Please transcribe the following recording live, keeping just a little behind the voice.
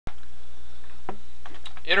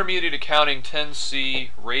Intermediate Accounting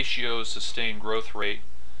 10C Ratio Sustained Growth Rate.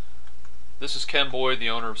 This is Ken Boyd, the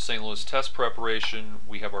owner of St. Louis Test Preparation.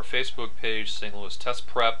 We have our Facebook page, St. Louis Test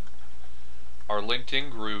Prep, our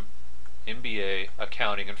LinkedIn group, MBA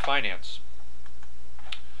Accounting and Finance.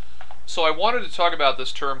 So I wanted to talk about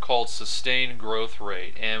this term called sustained growth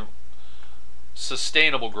rate and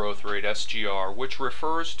sustainable growth rate, SGR, which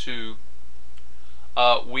refers to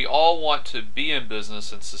we all want to be in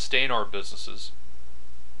business and sustain our businesses.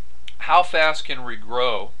 How fast can we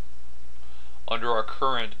grow under our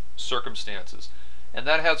current circumstances? And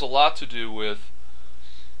that has a lot to do with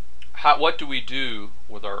what do we do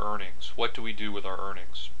with our earnings? What do we do with our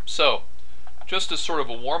earnings? So, just as sort of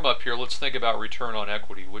a warm-up here, let's think about return on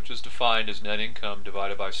equity, which is defined as net income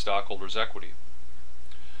divided by stockholders' equity.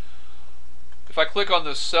 If I click on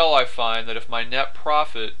this cell, I find that if my net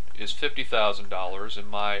profit is $50,000 and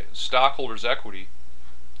my stockholders' equity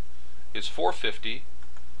is $450,000,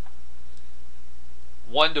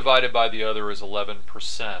 one divided by the other is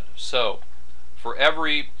 11%. So, for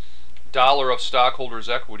every dollar of stockholders'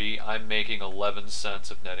 equity, I'm making 11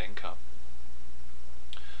 cents of net income.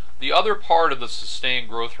 The other part of the sustained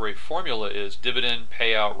growth rate formula is dividend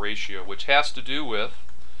payout ratio, which has to do with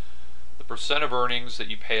the percent of earnings that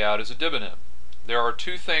you pay out as a dividend. There are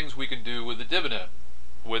two things we can do with the dividend,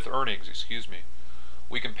 with earnings, excuse me.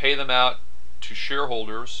 We can pay them out to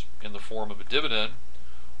shareholders in the form of a dividend,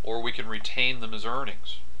 or we can retain them as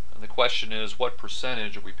earnings. And the question is, what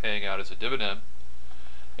percentage are we paying out as a dividend?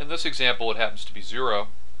 In this example, it happens to be 0.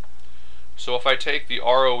 So if I take the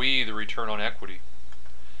ROE, the return on equity,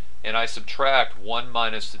 and I subtract 1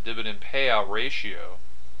 minus the dividend payout ratio,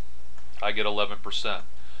 I get 11%.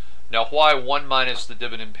 Now, why 1 minus the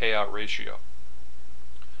dividend payout ratio?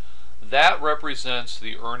 That represents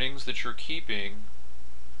the earnings that you're keeping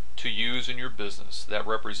to use in your business. That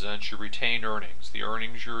represents your retained earnings, the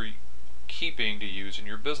earnings you're keeping to use in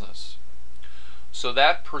your business. So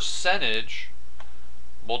that percentage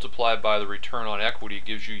multiplied by the return on equity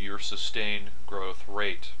gives you your sustained growth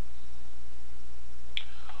rate.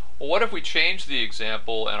 Well, what if we change the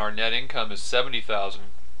example and our net income is $70,000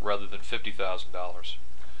 rather than $50,000,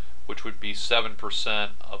 which would be 7%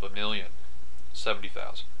 of $1 million,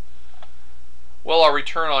 70,000. Well, our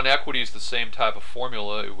return on equity is the same type of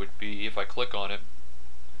formula. It would be, if I click on it,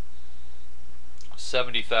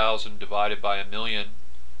 70,000 divided by $1 million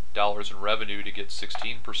in revenue to get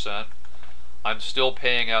 16%. I'm still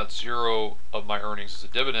paying out 0 of my earnings as a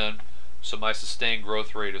dividend, so my sustained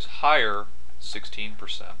growth rate is higher,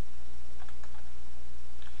 16%.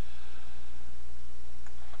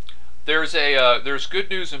 There's good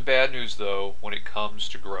news and bad news, though, when it comes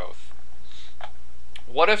to growth.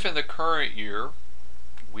 What if in the current year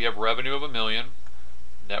we have revenue of $1 million,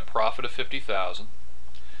 net profit of $50,000?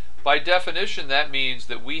 By definition, that means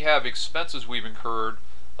that we have expenses we've incurred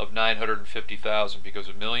of $950,000, because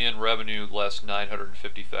 $1 million revenue less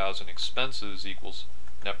 $950,000 expenses equals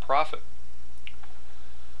net profit.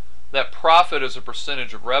 That profit as a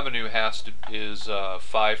percentage of revenue is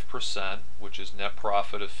 5%, which is net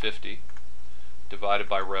profit of 50 divided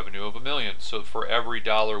by revenue of $1 million. So for every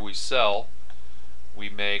dollar we sell, we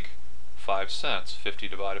make 5 cents, 50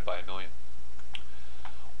 divided by $1 million.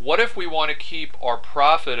 What if we want to keep our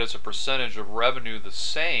profit as a percentage of revenue the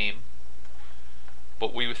same,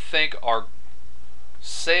 but we would think our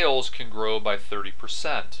sales can grow by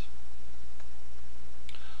 30%?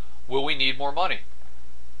 Will we need more money?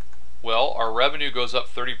 Well, our revenue goes up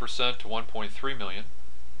 30% to $1.3 million.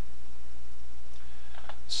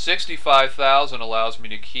 $65,000 allows me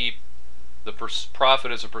to keep the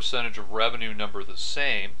profit as a percentage of revenue number the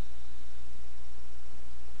same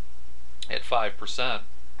at 5%.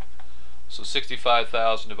 So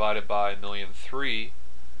 65,000 divided by $1.3 million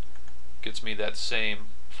gets me that same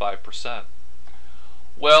 5%.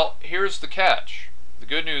 Well, here's the catch. The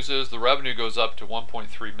good news is the revenue goes up to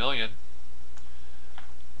 $1.3 million,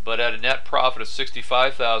 but at a net profit of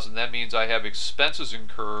 65,000, that means I have expenses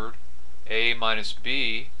incurred, A minus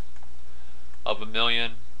B, of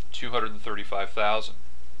 $1,235,000.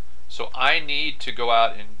 So I need to go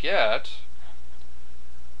out and get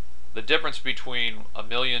the difference between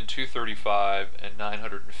 $1,235,000 and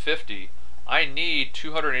 $950,000. I need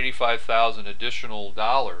 $285,000 additional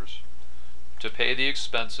dollars to pay the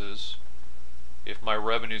expenses if my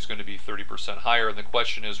revenue is going to be 30% higher. And the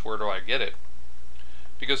question is, where do I get it?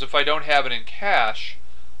 Because if I don't have it in cash,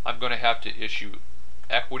 I'm going to have to issue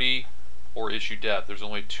equity or issue debt. There's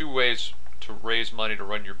only two ways to raise money to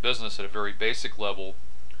run your business at a very basic level.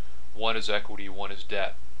 One is equity, one is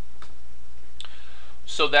debt.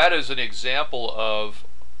 So that is an example of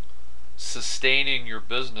sustaining your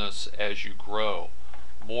business as you grow.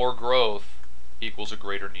 more growth equals a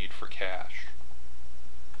greater need for cash.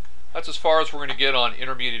 That's as far as we're going to get on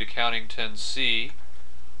Intermediate Accounting 10C.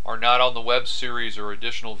 Our Not on the Web series or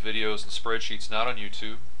additional videos and spreadsheets not on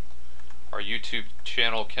YouTube. Our YouTube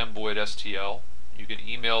channel, Ken Boyd STL. You can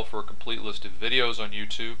email for a complete list of videos on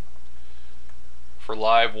YouTube. For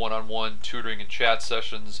live one-on-one tutoring and chat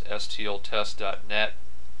sessions, stltest.net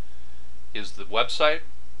is the website.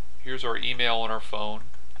 Here's our email on our phone.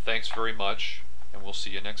 Thanks very much, and we'll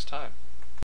see you next time.